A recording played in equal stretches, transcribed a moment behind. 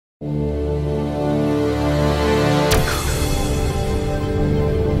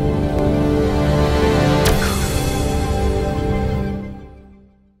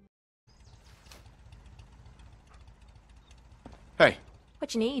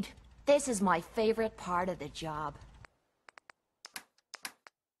what you need. This is my favorite part of the job.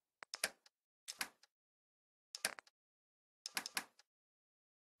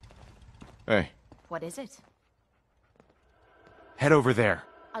 Hey. What is it? Head over there.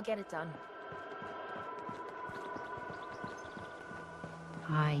 I'll get it done.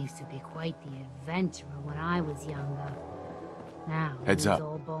 I used to be quite the adventurer when I was younger. Now, Heads these up.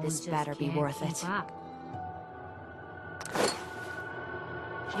 old bones This just better be can't worth keep it. up.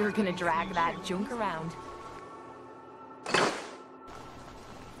 You're gonna drag that junk around.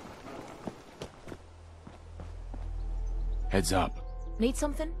 Heads up. Need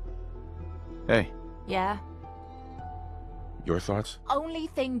something? Hey, Yeah. your thoughts? Only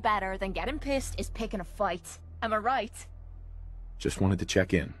thing better than getting pissed is picking a fight. Am I right? Just wanted to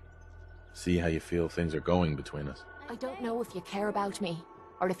check in. See how you feel things are going between us. I don't know if you care about me,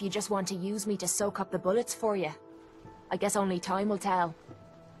 or if you just want to use me to soak up the bullets for you. I guess only time will tell.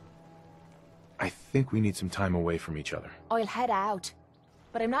 I think we need some time away from each other. I'll head out,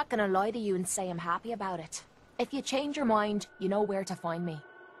 but I'm not gonna lie to you and say I'm happy about it. If you change your mind, you know where to find me.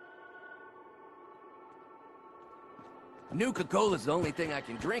 Nuka-Cola's the only thing I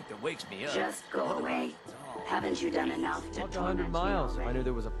can drink that wakes me up. Just go away. Haven't you done enough to Walked torment 100 miles. me I already? knew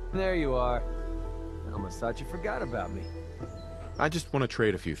there was a... There you are. I almost thought you forgot about me. I just want to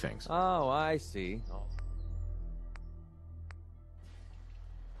trade a few things. Oh, I see.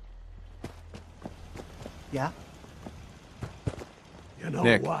 Yeah? You know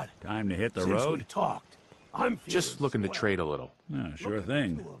Nick. what? Time to hit the Since we road? talked, I'm Just feeling looking to swell. trade a little. Yeah, sure Look at the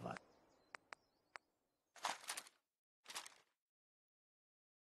thing. two of us.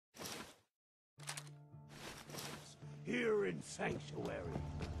 Here in Sanctuary,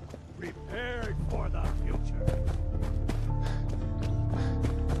 prepared for the future.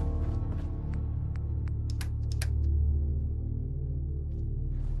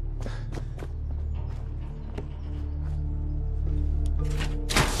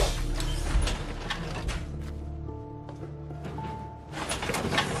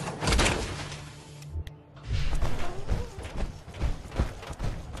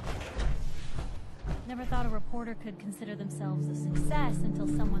 Never thought a reporter could consider themselves a success until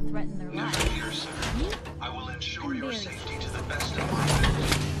someone threatened their Never life. fear, sir. Me? I will ensure I'm your very safety to the best of my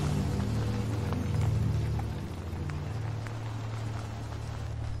ability.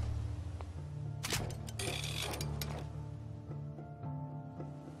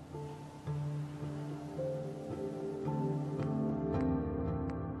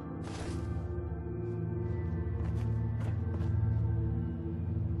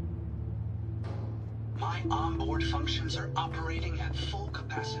 My onboard functions are operating at full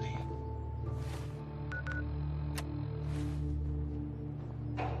capacity.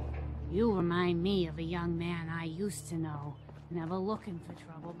 You remind me of a young man I used to know. Never looking for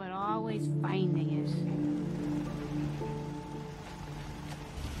trouble, but always finding it.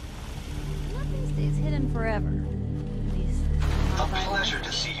 Nothing stays hidden forever. At least, not A that way. pleasure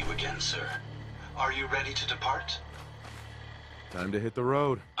to see you again, sir. Are you ready to depart? Time to hit the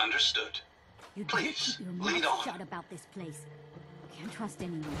road. Understood. You Please, keep your lead mouth on. shut about this place. Can't trust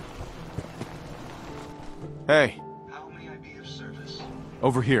anyone. Hey, How may I be of service?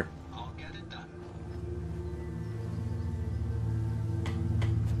 over here. I'll get it done.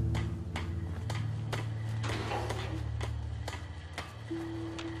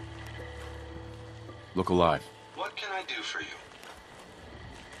 Look alive. What can I do for you?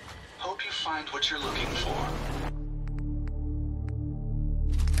 Hope you find what you're looking for.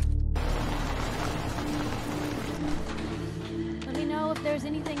 Let me know if there's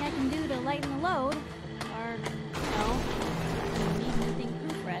anything I can do to lighten the load. Or, no. If you need anything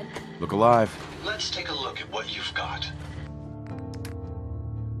proofread. Look alive. Let's take a look at what you've got.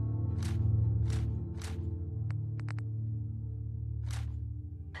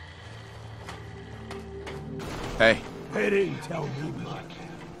 Hey, They didn't tell me much.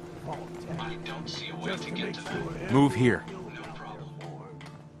 I don't see a way Just to to get make to sure that. move here. No problem.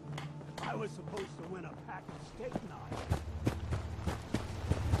 I was supposed to win a pack of steak knives.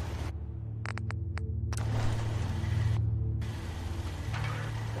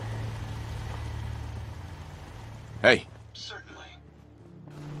 Hey, Certainly.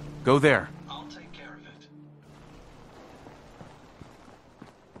 go there. I'll take care of it.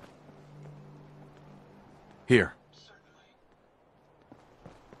 Here. Certainly.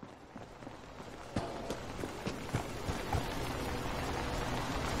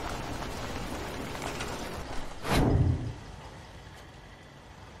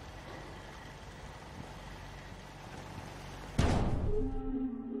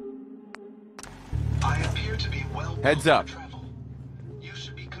 I appear to be well Heads built up. for travel. You should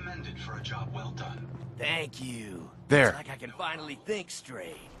commended for a job well done. Thank you. There. It's like I can finally think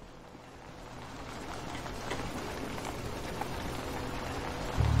straight.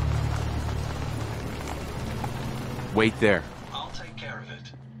 Wait there. I'll take care of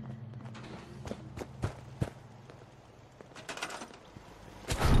it.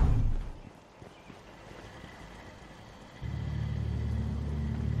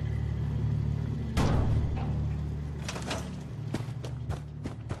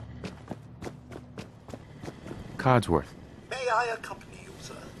 Codsworth, May I accompany you,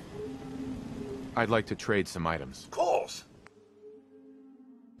 sir? I'd like to trade some items. Of course.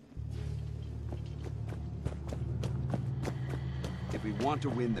 If we want to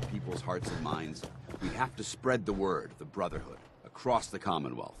win the people's hearts and minds, we have to spread the word of the Brotherhood across the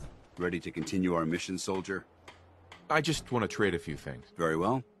Commonwealth. Ready to continue our mission, soldier? I just want to trade a few things. Very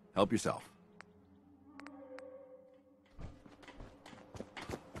well. Help yourself.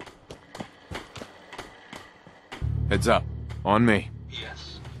 Heads up. On me.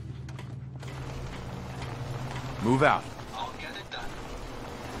 Yes, Move out. I'll get it done.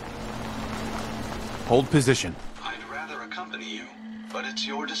 Hold position. I'd rather accompany you, but it's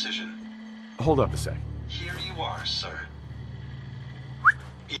your decision. Hold up a sec. Here you are, sir.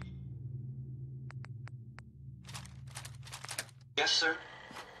 Yes, sir.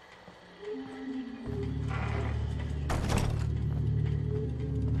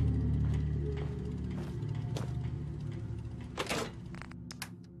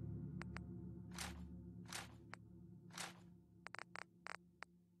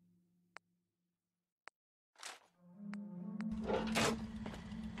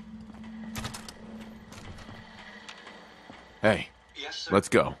 Hey, Yes, sir. let's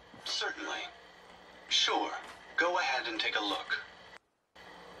go. Certainly. Sure. Go ahead and take a look.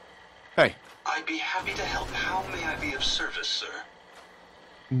 Hey, I'd be happy to help. How may I be of service, sir?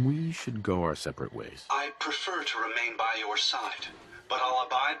 we should go our separate ways. I prefer to remain by your side, but I'll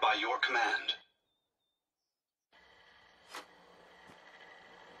abide by your command.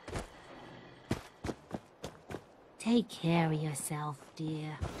 Take care of yourself,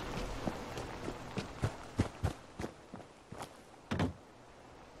 dear.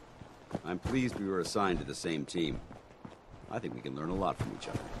 I'm pleased we were assigned to the same team. I think we can learn a lot from each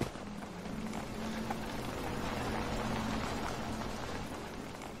other.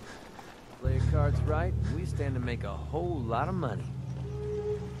 Play your cards right, and we stand to make a whole lot of money.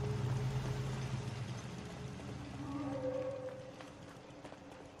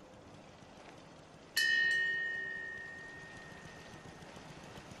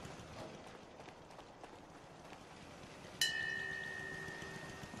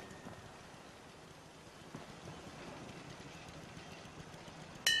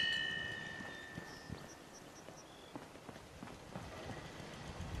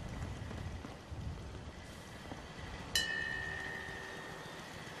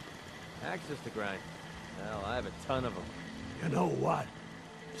 Access to grind. Hell, I have a ton of them. You know what?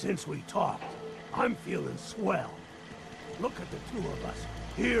 Since we talked, I'm feeling swell. Look at the two of us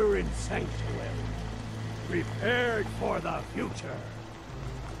here in Sanctuary, prepared for the future.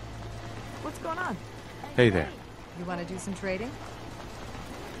 What's going on? Hey there. You want to do some trading?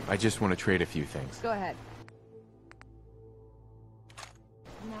 I just want to trade a few things. Go ahead.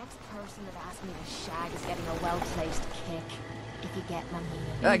 The next person that asks me to shag is getting a well-placed kick. If you get my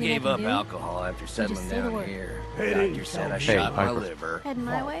meaning. I Anything gave I up can do? alcohol after settling just say the down word. here. Hey, Doctor said I Hey, shot my Piper. liver. Heading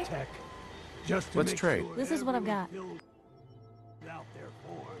my way? Tech, just to Let's make trade. sure This is what I've got. everyone fills out their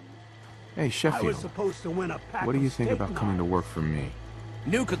forms. Hey, I was Sheffield. supposed to win a pack What do of you think steak about coming to knives. work for me?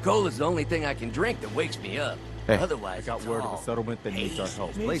 Nuka-Cola's the only thing I can drink that wakes me up. Hey. Otherwise, Got it's word of all a settlement that needs our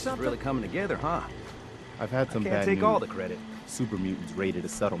help. This place is really coming together, huh? I've had some Can't bad take news. all the credit. Super mutants raided a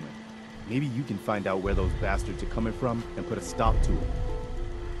settlement. Maybe you can find out where those bastards are coming from and put a stop to it.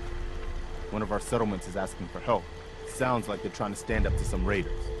 One of our settlements is asking for help. Sounds like they're trying to stand up to some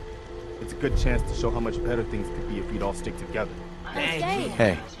raiders. It's a good chance to show how much better things could be if we'd all stick together. Thank you.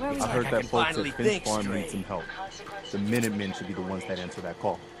 Hey, Where are we I at? heard I that can folks finally at Finch think Farm straight. need some help. The Minutemen should be the ones that answer that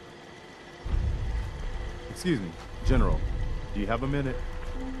call. Excuse me, General. Do you have a minute?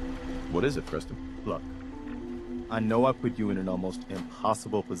 what is it, Preston? Look, I know I put you in an almost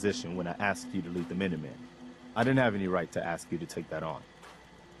impossible position when I asked you to lead the Minutemen. I didn't have any right to ask you to take that on.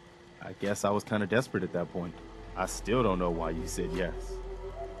 I guess I was kind of desperate at that point. I still don't know why you said yes.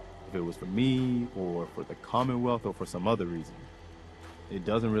 If it was for me, or for the Commonwealth, or for some other reason. It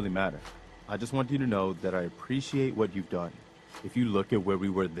doesn't really matter. I just want you to know that I appreciate what you've done. If you look at where we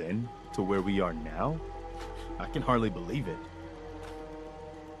were then, to where we are now, I can hardly believe it.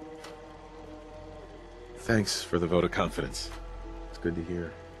 Thanks for the vote of confidence. It's good to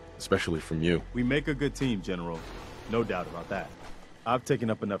hear especially from you. We make a good team, General. No doubt about that. I've taken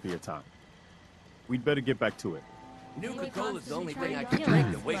up enough of your time. We'd better get back to it. New Cocola's the only thing I can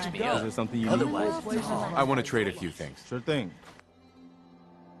drink that wakes me Is up. there something you need? Otherwise, I want to trade a few things. Sure thing.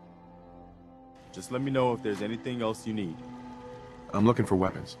 Just let me know if there's anything else you need. I'm looking for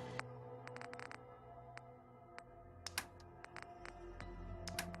weapons.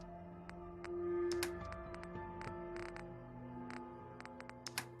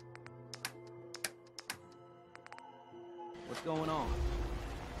 What's going on?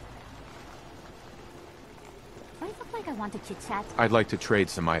 Do I look like I want to chit-chat? I'd like to trade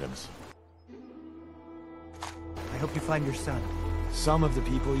some items. I hope you find your son. Some of the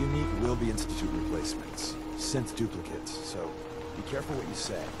people you meet will be Institute replacements, synth duplicates, so be careful what you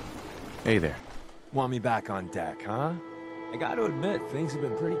say. Hey there. Want me back on deck, huh? I gotta admit, things have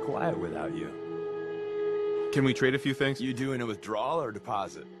been pretty quiet without you. Can we trade a few things? You doing a withdrawal or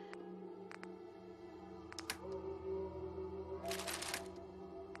deposit?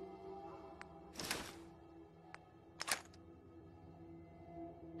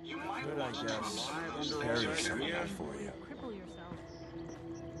 Good, I guess. Carry some of that for you. Cripple yourself.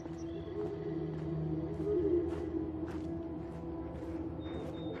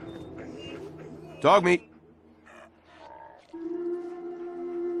 Dog meat.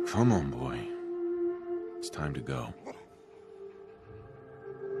 Come on, boy. It's time to go.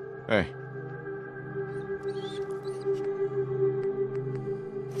 Hey.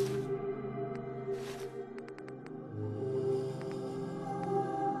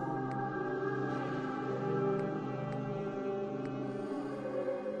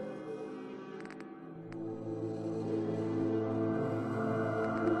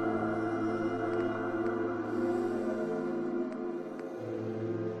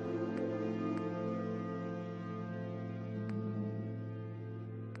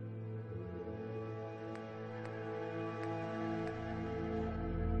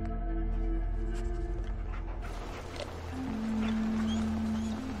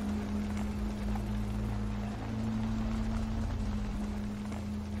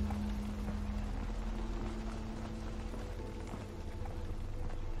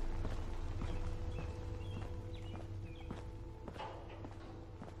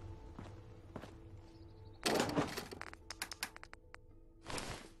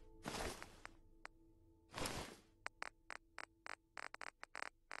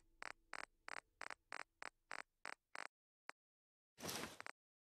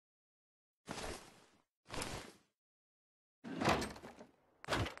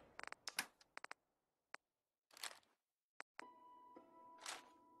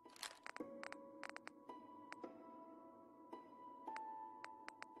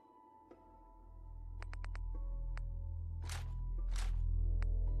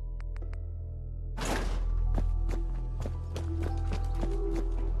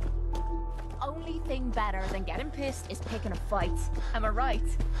 Only thing better than getting pissed is picking a fight. Am I right?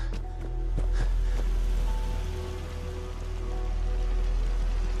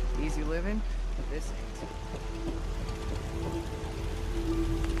 Easy living? This ain't.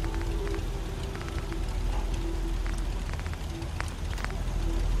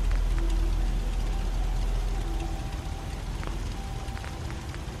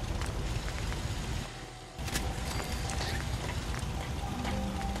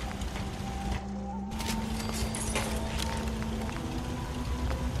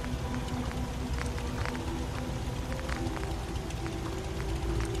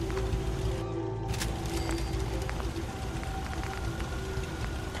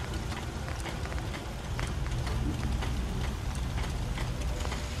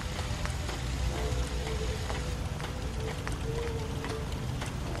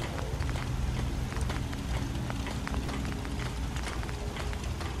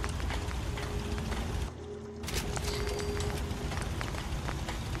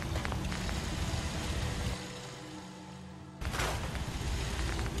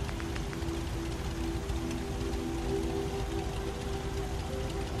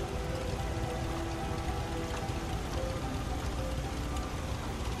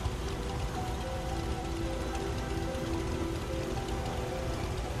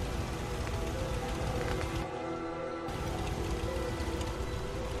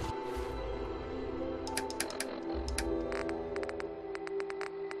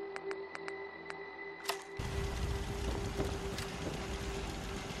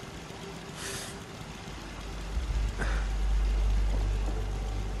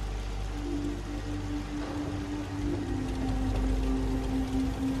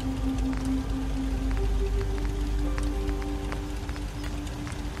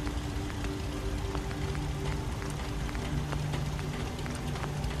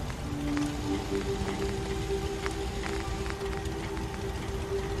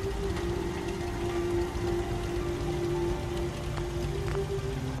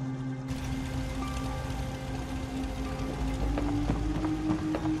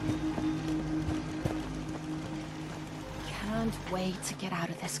 wait to get out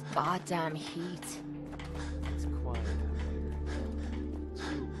of this goddamn heat. It's quiet out here.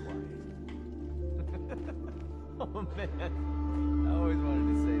 Too quiet. Oh man, I always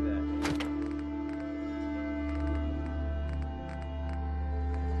wanted to say that.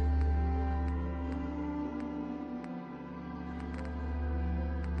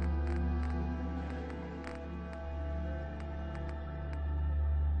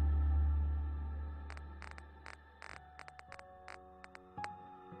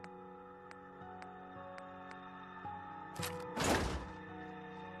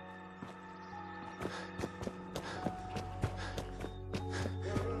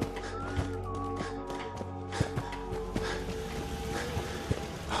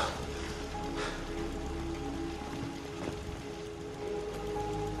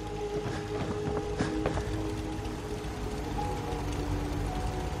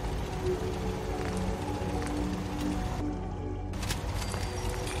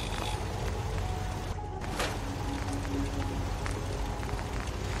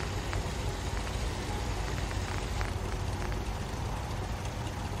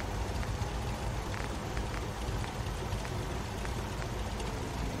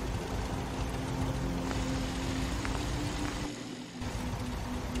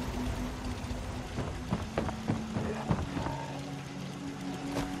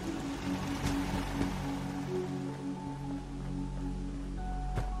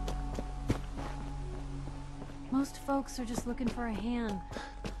 Most folks are just looking for a hand.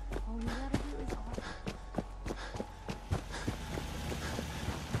 All we gotta do is offer.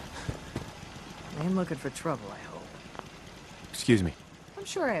 I ain't looking for trouble, I hope. Excuse me. I'm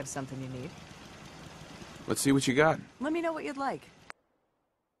sure I have something you need. Let's see what you got. Let me know what you'd like.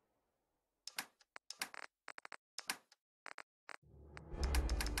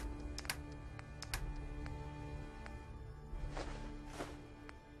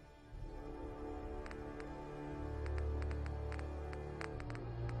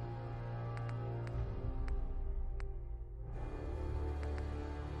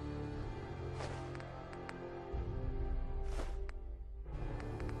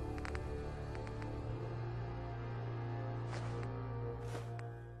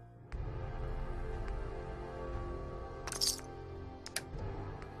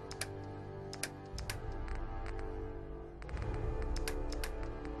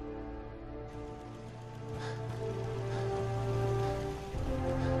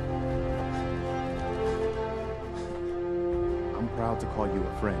 I'm proud to call you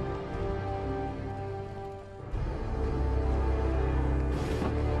a friend.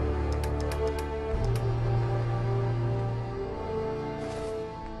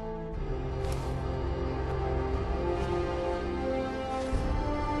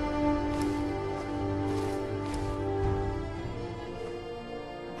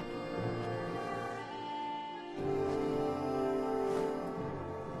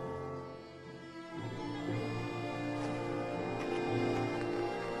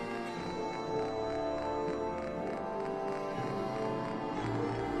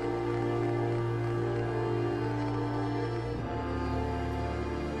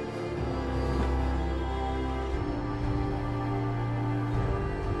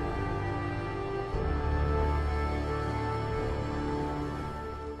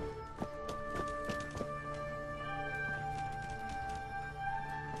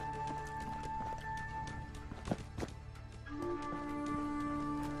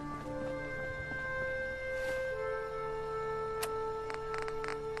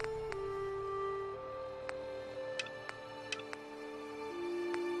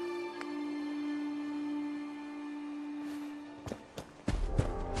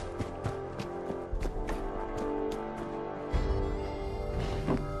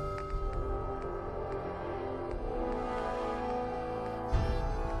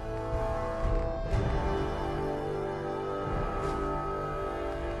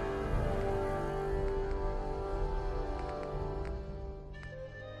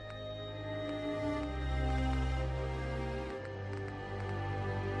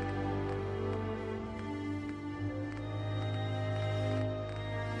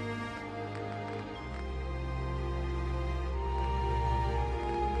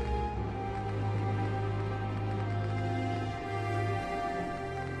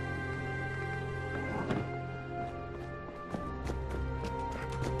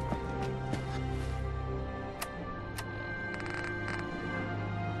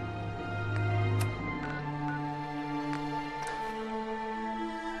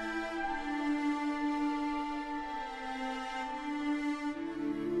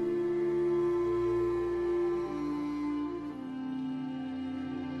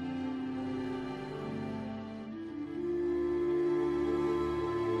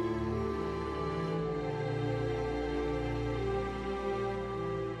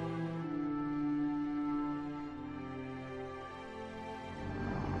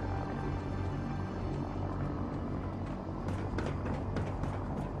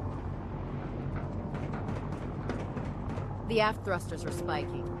 The aft thrusters are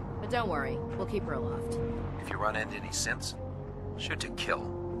spiking. But don't worry, we'll keep her aloft. If you run into any synths, shoot to kill.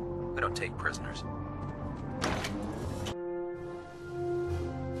 We don't take prisoners.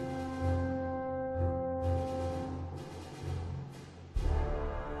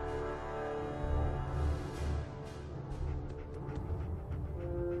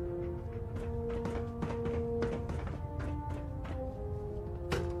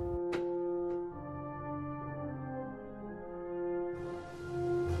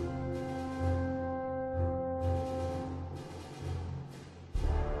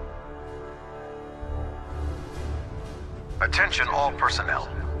 Attention all personnel.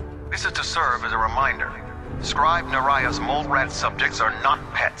 This is to serve as a reminder. Scribe Naraya's mole rat subjects are not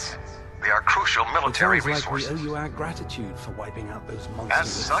pets. They are crucial military resources. Like we owe you our gratitude for wiping out those monsters. As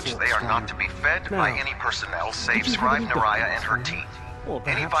such, they are not to be fed by any personnel save Scribe Naraya and her team.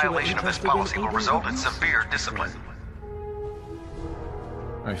 Any violation of this policy will result in severe discipline.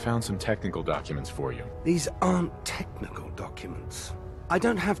 I found some technical documents for you. These aren't technical documents. I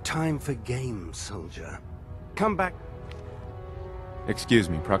don't have time for games, soldier. Come back. Excuse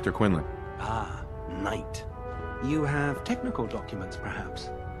me, Proctor Quinlan. Ah, Knight. You have technical documents,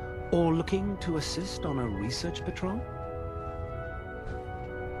 perhaps? Or looking to assist on a research patrol?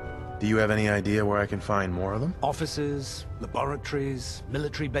 Do you have any idea where I can find more of them? Offices, laboratories,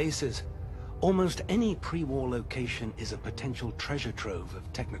 military bases. Almost any pre-war location is a potential treasure trove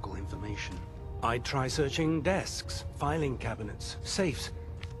of technical information. I'd try searching desks, filing cabinets, safes,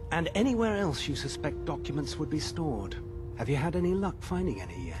 and anywhere else you suspect documents would be stored. Have you had any luck finding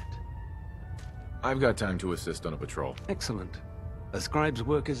any yet? I've got time to assist on a patrol. Excellent. A scribe's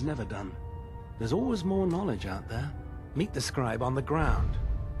work is never done. There's always more knowledge out there. Meet the scribe on the ground.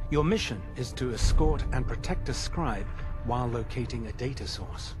 Your mission is to escort and protect a scribe while locating a data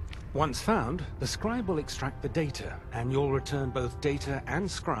source. Once found, the scribe will extract the data, and you'll return both data and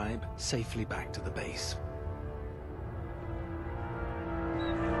scribe safely back to the base.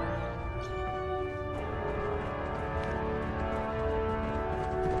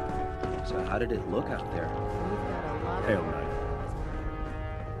 So how did it look out there? Hail, Knight.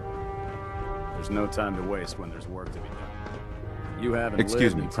 There's no time to waste when there's work to be done. You haven't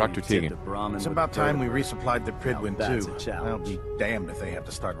Excuse lived me, until Proctor you tipped Tegan. a Brahmin It's with about time we vertebrae. resupplied the Pridwin Now that's too. a challenge. I'll be damned if they have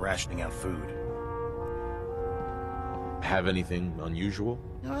to start rationing out food. Have anything unusual?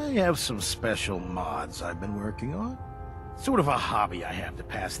 I have some special mods I've been working on. Sort of a hobby I have to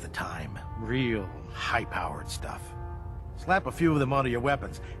pass the time. Real high-powered stuff. Slap a few of them onto your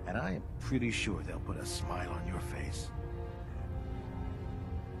weapons, and I am pretty sure they'll put a smile on your face.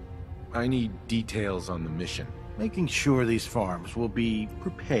 I need details on the mission. Making sure these farms will be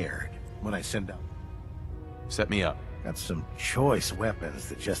prepared when I send out. Set me up. Got some choice weapons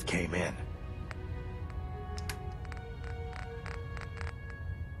that just came in.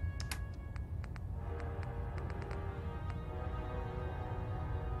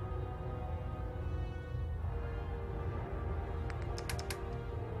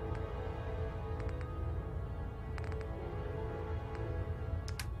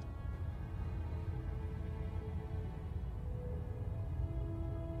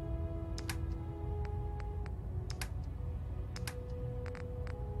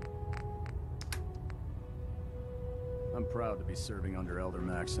 I'm proud to be serving under Elder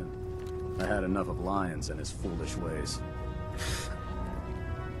Maxon. I had enough of Lyons and his foolish ways.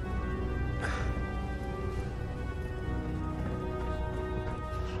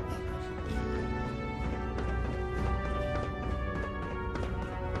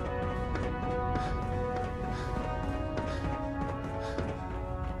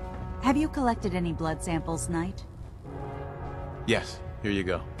 Have you collected any blood samples, Knight? Yes, here you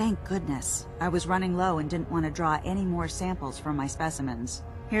go. Thank goodness. I was running low and didn't want to draw any more samples from my specimens.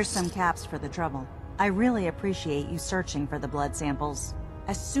 Here's some caps for the trouble. I really appreciate you searching for the blood samples.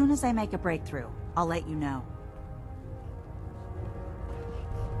 As soon as I make a breakthrough, I'll let you know.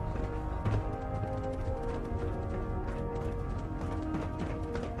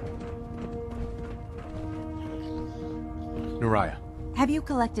 Naraya. Have you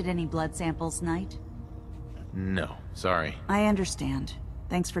collected any blood samples, Knight? No, sorry. I understand.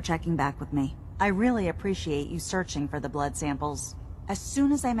 Thanks for checking back with me. I really appreciate you searching for the blood samples. As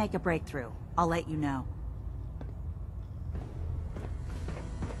soon as I make a breakthrough, I'll let you know.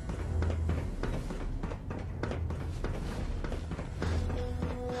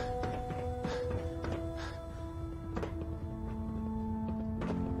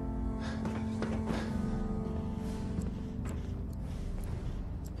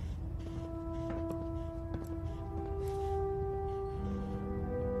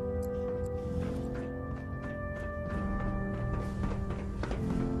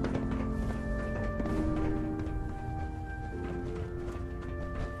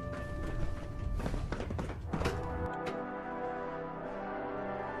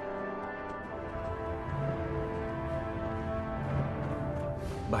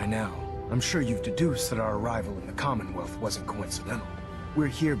 By now, I'm sure you've deduced that our arrival in the Commonwealth wasn't coincidental. We're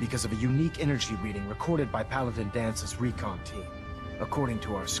here because of a unique energy reading recorded by Paladin Dance's recon team. According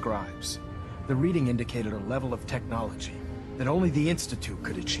to our scribes, the reading indicated a level of technology that only the Institute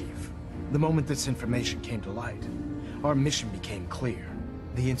could achieve. The moment this information came to light, our mission became clear.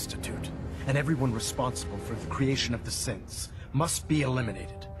 The Institute, and everyone responsible for the creation of the synths, must be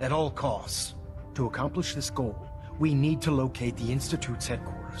eliminated at all costs. To accomplish this goal, we need to locate the Institute's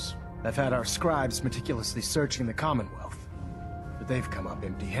headquarters. I've had our scribes meticulously searching the Commonwealth, but they've come up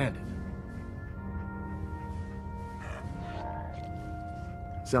empty-handed.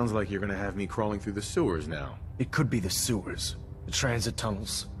 Sounds like you're gonna have me crawling through the sewers now. It could be the sewers, the transit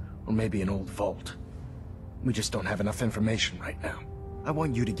tunnels, or maybe an old vault. We just don't have enough information right now. I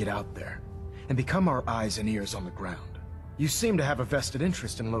want you to get out there and become our eyes and ears on the ground. You seem to have a vested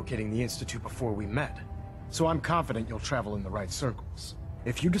interest in locating the Institute before we met, so I'm confident you'll travel in the right circles.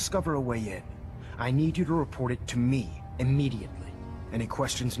 If you discover a way in, I need you to report it to me immediately. Any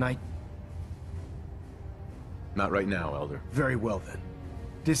questions, Knight? Not right now, Elder. Very well then.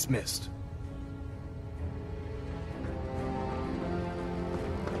 Dismissed.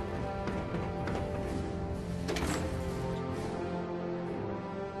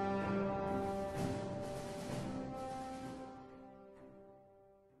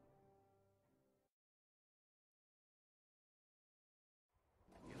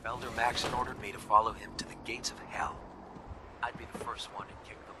 If Elder Maxon ordered me to follow him to the gates of hell, I'd be the first one to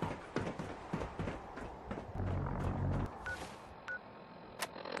kick them open.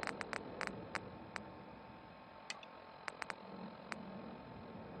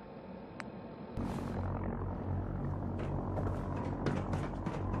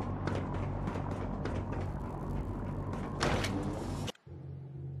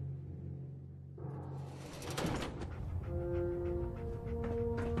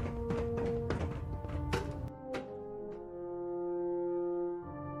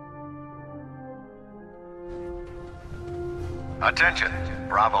 Attention.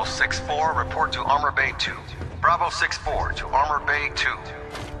 Bravo 6-4, report to Armor Bay 2. Bravo 6-4 to Armor Bay 2.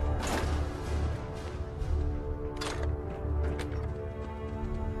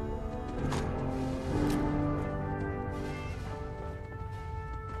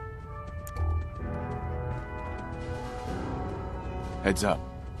 Heads up.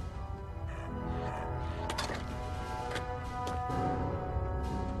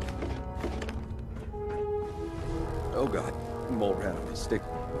 Oh god, mole rat on a stick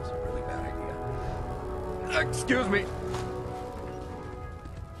was a really bad idea. Excuse me.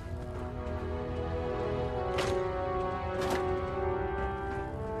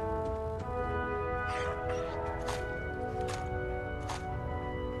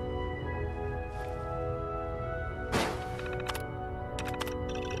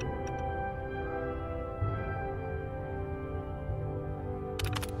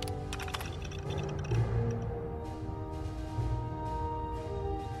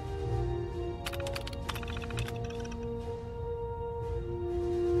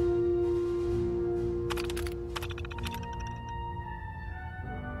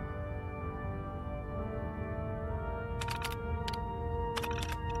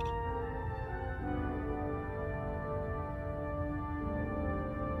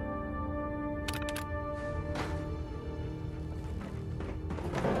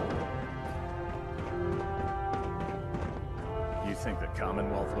 You think the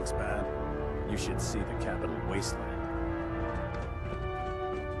Commonwealth looks bad? You should see the capital wasteland.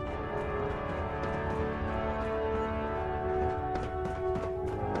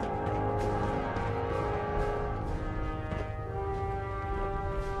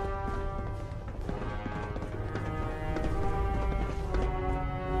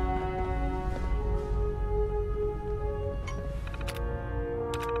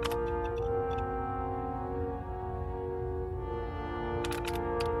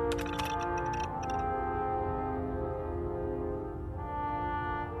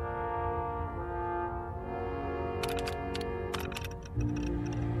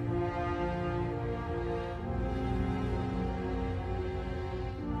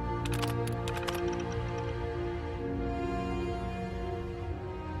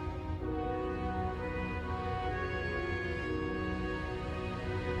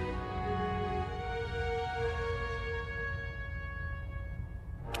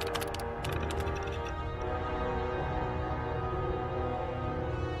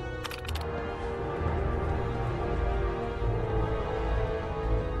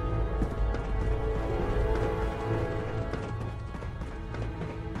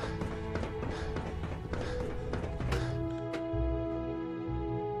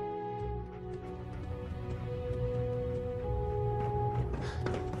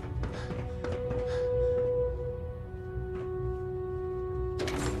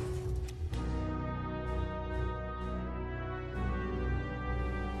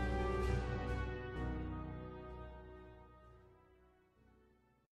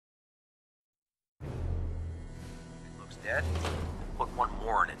 dead, put one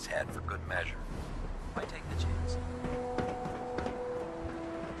more in its head for good measure. Why take the chance?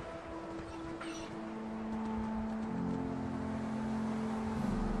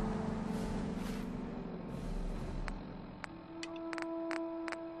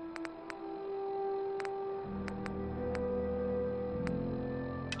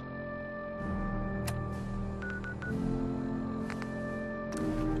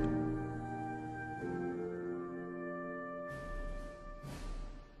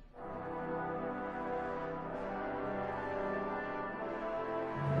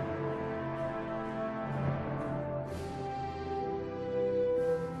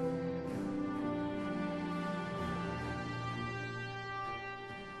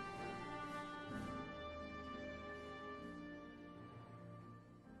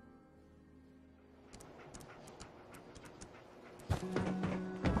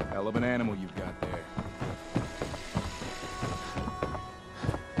 Hell of an animal you've got there.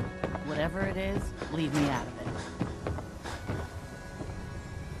 Whatever it is, leave me out of it.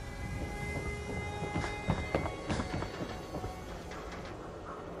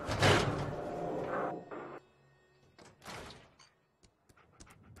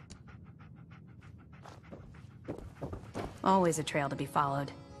 Always a trail to be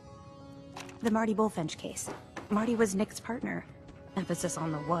followed. The Marty Bullfinch case. Marty was Nick's partner. Emphasis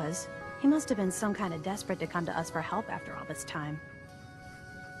on the was. He must have been some kind of desperate to come to us for help after all this time.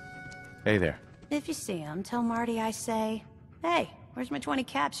 Hey there. If you see him, tell Marty I say, "Hey, where's my 20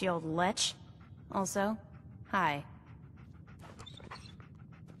 caps, you old lech?" Also, hi.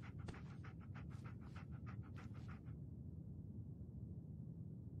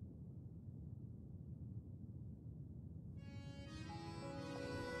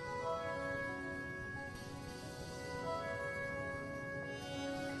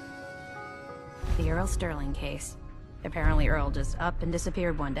 The Earl Sterling case. Apparently Earl just up and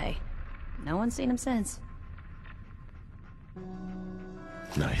disappeared one day. No one's seen him since.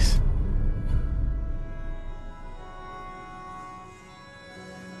 Nice.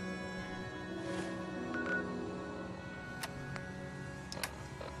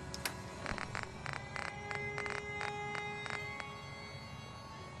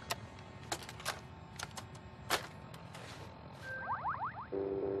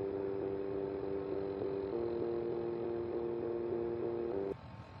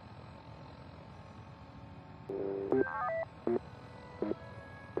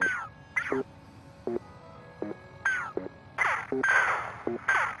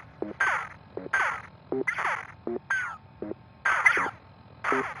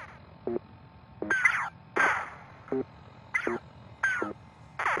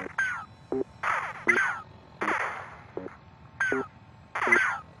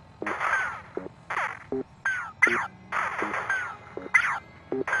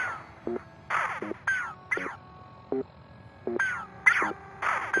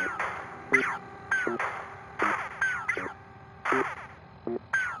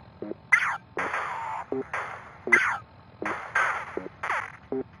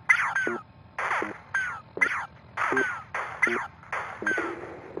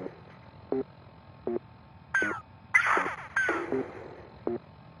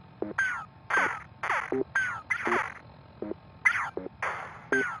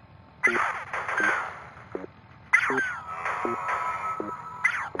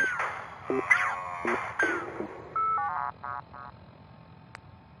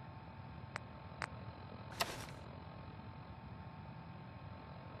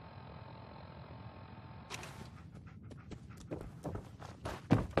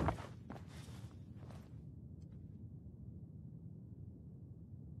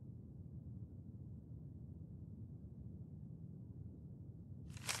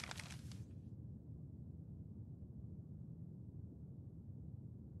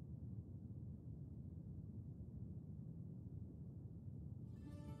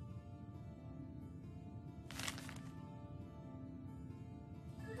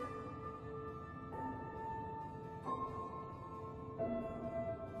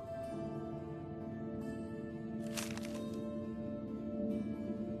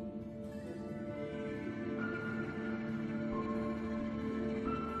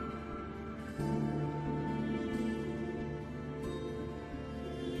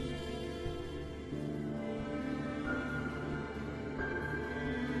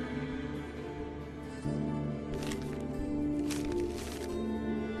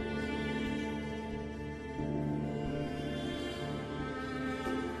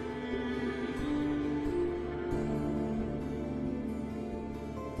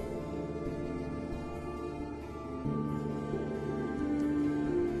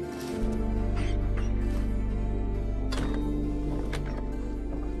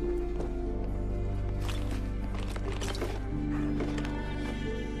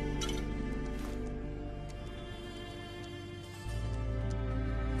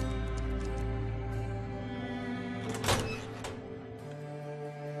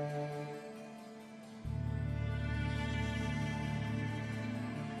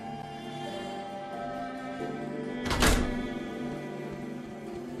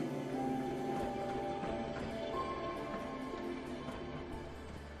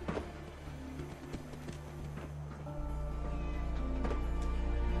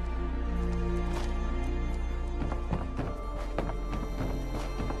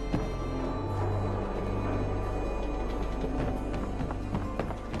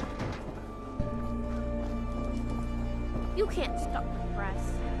 can't stop the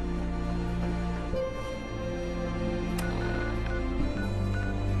press.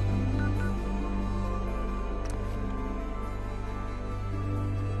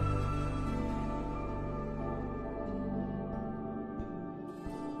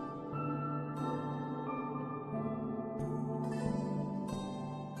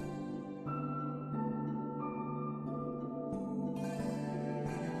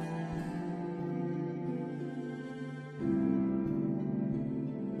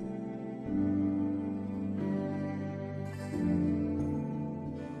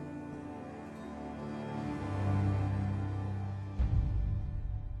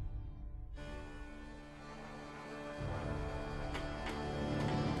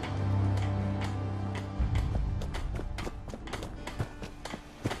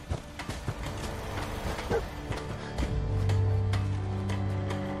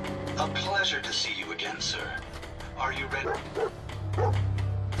 A pleasure to see you again, sir. Are you ready?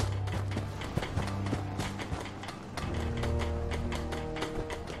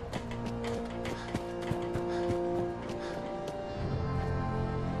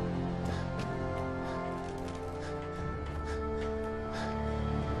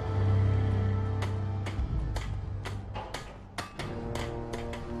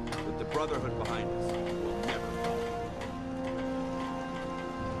 With the Brotherhood behind us, we'll never fall.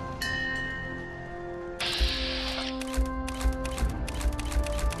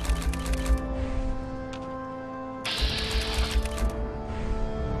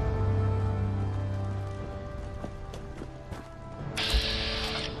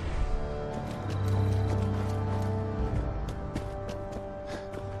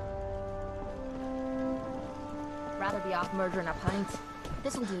 Rather be off murdering a pint.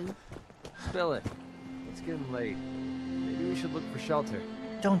 This'll do. Spill it. It's getting late. Maybe we should look for shelter.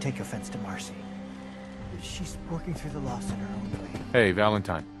 Don't take offense to Marcy. She's working through the loss in her own way. Hey,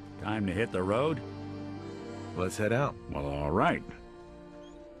 Valentine. Time to hit the road? Let's head out. Well, all right.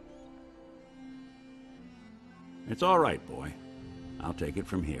 It's all right, boy. I'll take it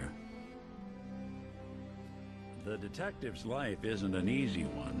from here. The detective's life isn't an easy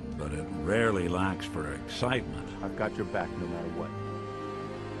one, but it rarely lacks for excitement. I've got your back no matter what.